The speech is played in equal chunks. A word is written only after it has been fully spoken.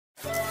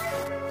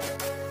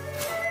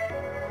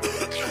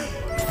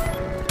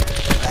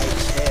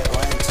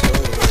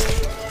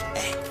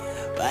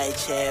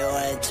bitch hit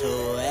 1, 2,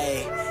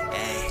 ayy,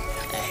 ayy,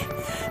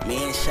 ayy.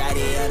 Me and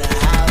Shotty on the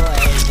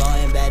highway,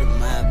 going back to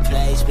my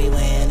place. We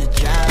went in the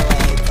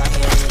driveway,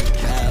 pocket in the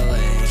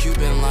driveway.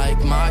 Cuban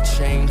like my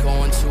chain,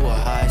 going to a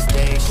high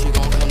stage. She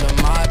gon' come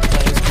to my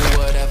place, do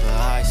whatever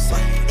I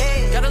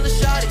say. Got a little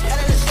shawty,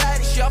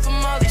 she off a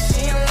molly,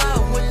 she in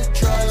love with the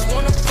drugs.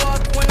 Wanna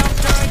fuck when I'm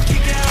done,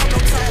 kick it out, no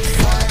time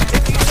for fun.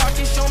 If you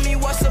talking, show me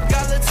what's up,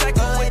 got a tech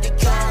with the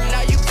drum.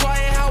 Now you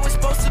quiet, how it's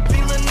supposed to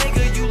be, little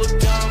nigga, you look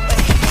dumb.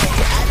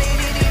 I been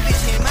in this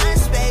bitch in my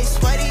space.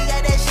 What he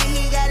got that shit,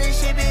 he got to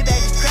ship it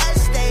back to cross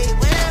state.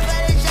 When I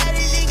find a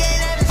shawty, she can't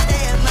never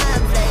stay in my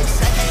place.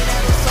 I can't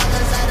never fuck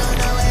 'cause I don't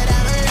know what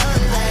I'm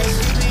alone like.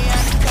 She be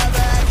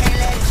undercover, I can't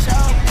let it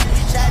show.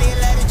 Shawty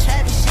love the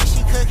trappy shit,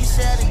 she cookin',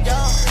 sell the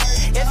dough.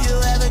 If you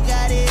ever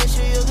got an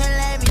issue, you can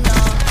let me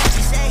know.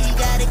 She say he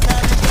got it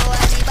coming through,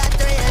 I need about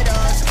 3 of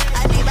those.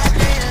 I need about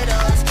 3 of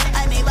those,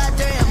 I need about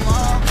 3 or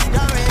more.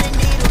 Don't really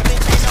need a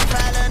bitch, ain't no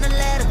problem to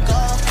let her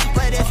go.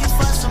 But if you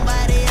fuck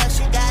somebody else,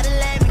 you gotta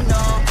let me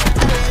know.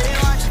 I really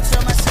want you to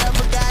myself,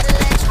 but gotta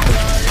let you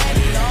go. Let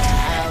me know.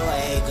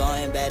 Highway,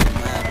 going back to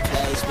my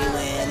place. We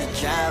went in the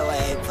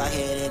driveway,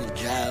 pocket in the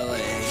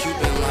driveway.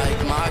 Cuban like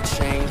my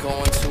chain,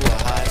 going to a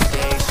high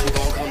stage. She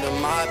gon' come to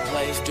my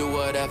place, do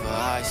whatever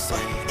I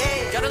say.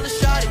 Got a little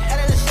shawty,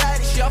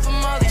 she off a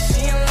molly,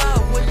 she in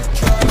love with the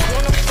drugs.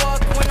 Wanna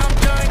fuck when I'm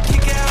done,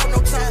 kick it out, no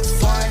time for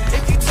fun.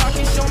 If you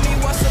talking, show me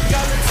what's up,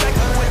 got a tech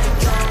with the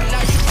drum.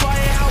 Now you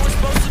quiet, how it's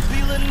supposed to be,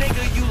 little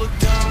nigga, you look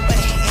dumb.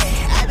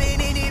 I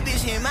been in this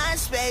bitch in my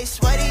space.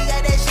 What he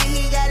got that shit,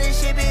 he got to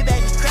ship it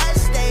back to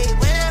cross state.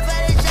 When I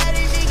find a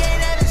shawty, she can't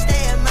never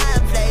stay in my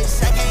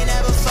place. I can't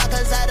never fuck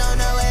 'cause I don't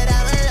know what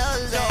I'm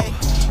alone like.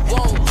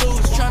 Won't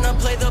lose, tryna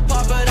play the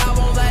part, but I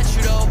won't let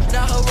you though.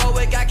 Not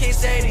heroic, I can't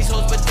say these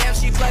hoes, but damn,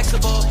 she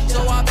flexible.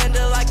 So I bend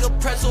it like a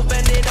pretzel,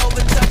 bend it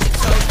over, touch your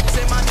toes.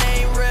 Say my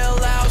name real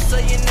loud, so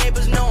your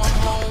neighbors know I'm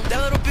home.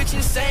 That little bitch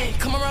insane,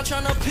 come around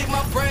tryna pick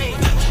my brain,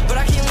 but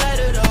I can't let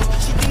her though.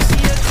 She thinks she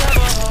a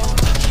clever hoe.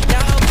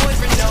 Now her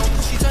boyfriend know,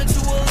 she turned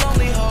to a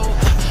lonely hoe.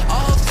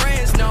 All her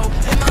friends know,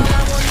 in my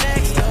line one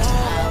next door.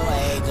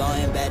 Highway,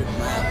 going back to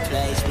my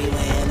place. We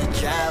went in the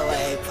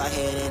driveway,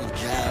 pocket in the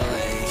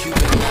driveway.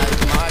 Cuban like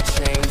my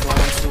chain,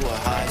 going to a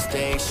high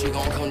stage. She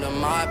gon' come to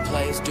my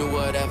place, do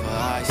whatever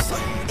I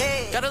say.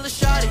 Got a little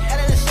shawty,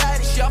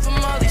 she off a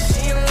molly,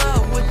 she in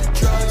love with the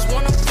drugs.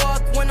 Wanna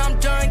fuck when I'm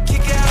done,